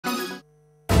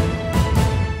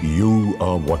You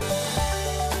are what.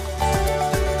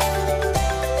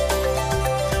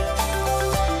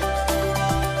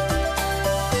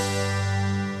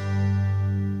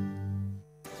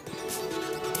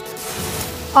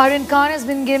 Aryan Khan has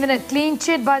been given a clean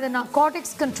chit by the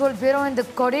Narcotics Control Bureau in the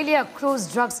Cordelia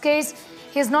Cruise drugs case.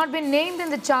 He has not been named in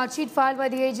the charge sheet filed by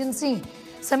the agency.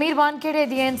 Samir Wankhede,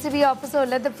 the NCB officer who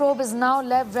led the probe, is now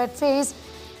left red-faced.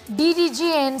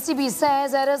 DDG NCB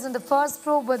says errors in the first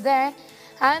probe were there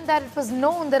and that it was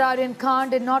known that Aryan Khan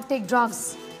did not take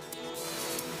drugs.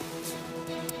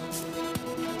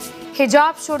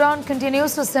 Hijab showdown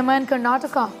continues to simmer in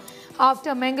Karnataka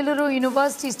after Mangaluru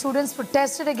University students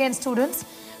protested against students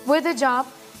with hijab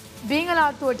being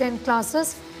allowed to attend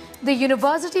classes. The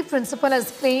university principal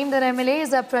has claimed that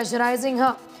MLAs are pressurizing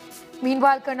her.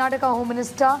 Meanwhile, Karnataka Home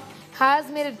Minister has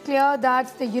made it clear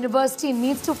that the university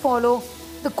needs to follow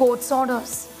the court's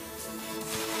orders.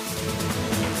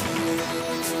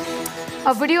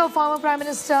 A video of former Prime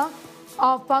Minister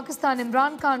of Pakistan,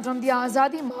 Imran Khan, from the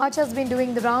Azadi March has been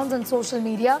doing the rounds on social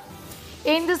media.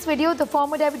 In this video, the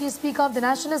former Deputy Speaker of the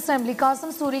National Assembly,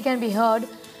 Qasim Suri, can be heard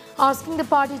asking the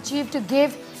party chief to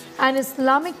give an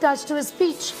Islamic touch to his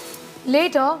speech.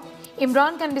 Later,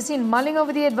 Imran can be seen mulling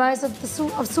over the advice of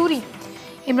Suri.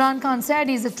 Imran Khan said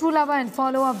he is a true lover and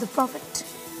follower of the Prophet.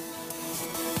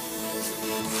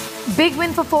 Big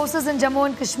win for forces in Jammu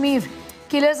and Kashmir.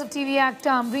 Killers of TV actor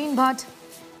Amreen Bhatt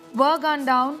were gunned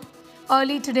down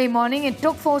early today morning. It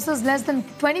took forces less than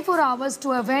 24 hours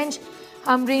to avenge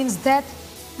Amreen's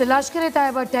death. The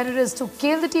Lashkar-e-Taiba terrorists who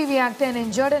killed the TV actor and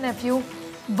injured a nephew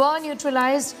were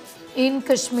neutralized in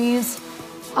Kashmir's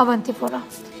Avantipura.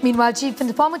 Meanwhile,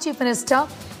 former Chief Minister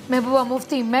Mehbooba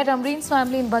Mufti met Amreen's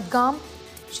family in Budgam.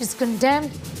 She's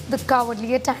condemned the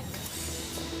cowardly attack.